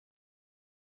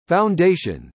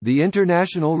Foundation. The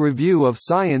International Review of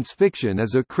Science Fiction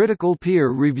is a critical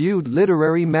peer-reviewed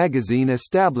literary magazine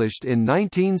established in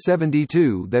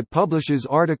 1972 that publishes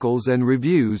articles and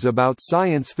reviews about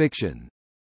science fiction.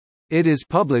 It is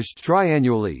published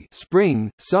triannually,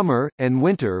 spring, summer, and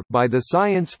winter, by the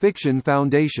Science Fiction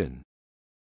Foundation.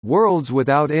 Worlds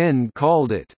Without End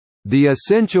called it the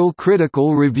essential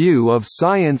critical review of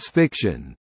science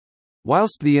fiction,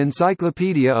 whilst the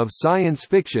Encyclopedia of Science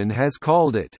Fiction has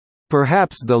called it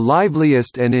perhaps the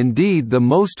liveliest and indeed the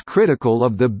most critical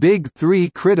of the big three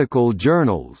critical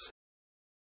journals,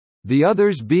 the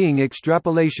others being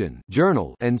Extrapolation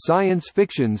Journal and Science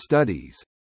Fiction Studies.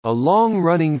 A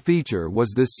long-running feature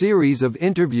was the series of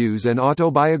interviews and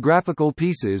autobiographical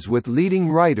pieces with leading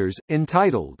writers,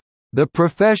 entitled The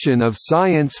Profession of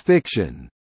Science Fiction,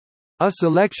 a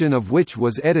selection of which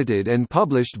was edited and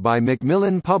published by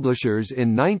Macmillan Publishers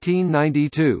in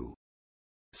 1992.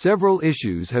 Several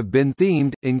issues have been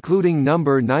themed, including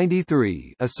number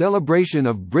 93, a celebration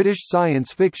of British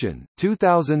science fiction,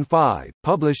 2005,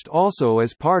 published also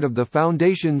as part of the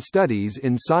Foundation Studies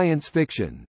in Science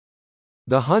Fiction.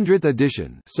 The 100th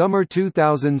edition, summer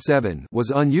 2007,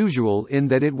 was unusual in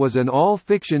that it was an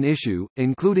all-fiction issue,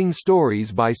 including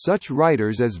stories by such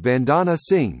writers as Vandana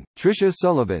Singh, Tricia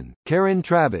Sullivan, Karen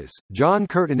Travis, John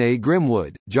Courtenay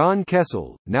Grimwood, John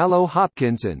Kessel, Nalo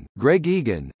Hopkinson, Greg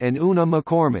Egan, and Una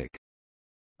McCormick.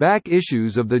 Back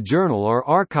issues of the journal are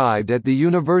archived at the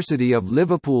University of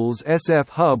Liverpool's SF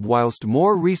Hub, whilst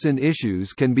more recent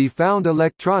issues can be found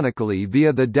electronically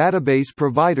via the database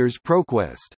provider's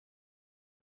ProQuest.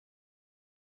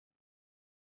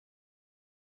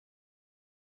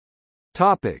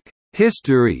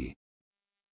 History.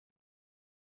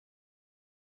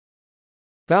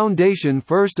 Foundation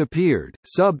first appeared,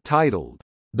 subtitled,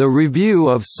 The Review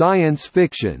of Science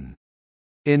Fiction,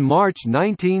 in March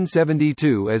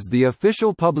 1972 as the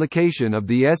official publication of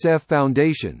the SF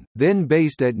Foundation, then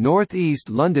based at North East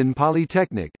London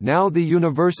Polytechnic, now the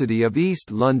University of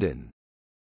East London.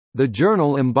 The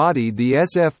journal embodied the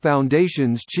SF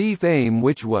Foundation's chief aim,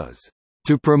 which was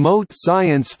to promote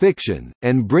science fiction,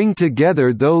 and bring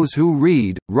together those who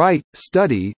read, write,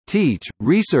 study, teach,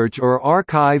 research or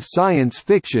archive science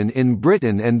fiction in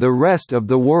Britain and the rest of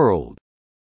the world.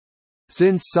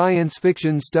 Since science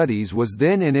fiction studies was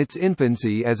then in its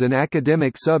infancy as an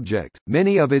academic subject,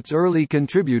 many of its early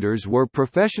contributors were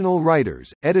professional writers,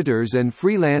 editors and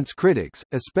freelance critics,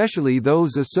 especially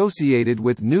those associated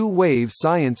with new wave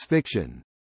science fiction.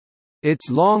 Its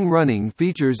long-running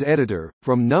features editor,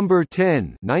 from number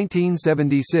 10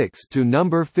 (1976) to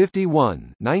number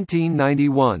 51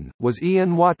 (1991), was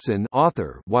Ian Watson,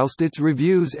 author, whilst its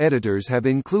reviews editors have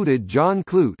included John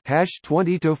Clute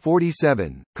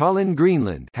 (20–47), Colin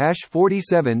Greenland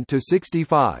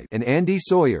 (47–65), and Andy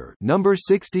Sawyer, number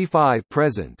 65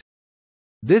 present.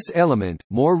 This element,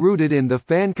 more rooted in the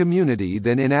fan community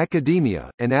than in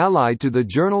academia, and allied to the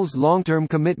journal's long-term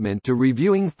commitment to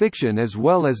reviewing fiction as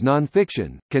well as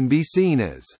non-fiction, can be seen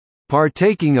as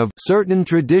partaking of certain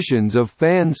traditions of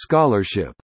fan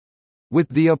scholarship. With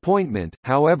the appointment,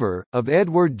 however, of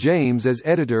Edward James as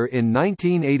editor in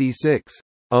 1986,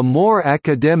 a more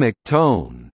academic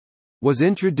tone was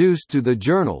introduced to the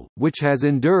journal, which has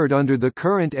endured under the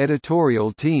current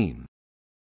editorial team.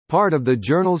 Part of the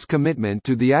journal's commitment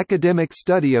to the academic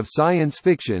study of science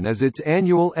fiction is its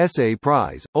annual essay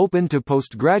prize, open to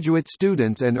postgraduate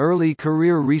students and early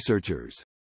career researchers.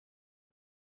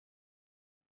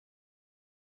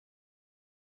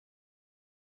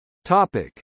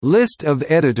 Topic: List of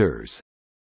editors.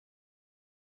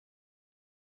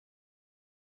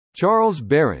 Charles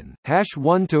Barron,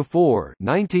 #1–4,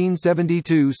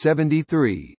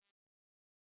 1972–73.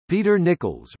 Peter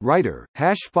Nichols, writer,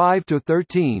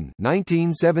 #5–13,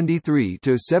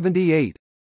 1973–78.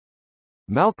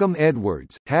 Malcolm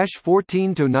Edwards,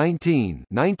 #14–19,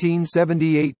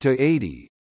 1978–80.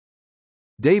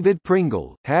 David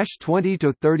Pringle,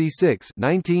 #20–36,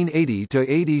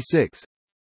 1980–86.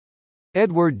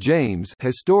 Edward James,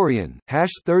 historian,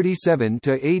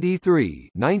 #37–83,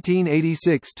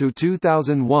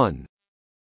 1986–2001.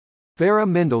 Farah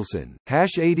Mendelson,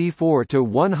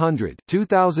 #84–100,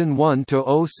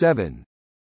 2001–07.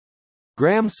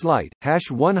 Graham Slight,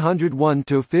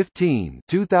 #101–15,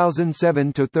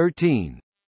 2007–13.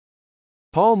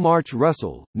 Paul March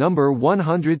Russell, number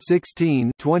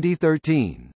 116,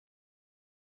 2013.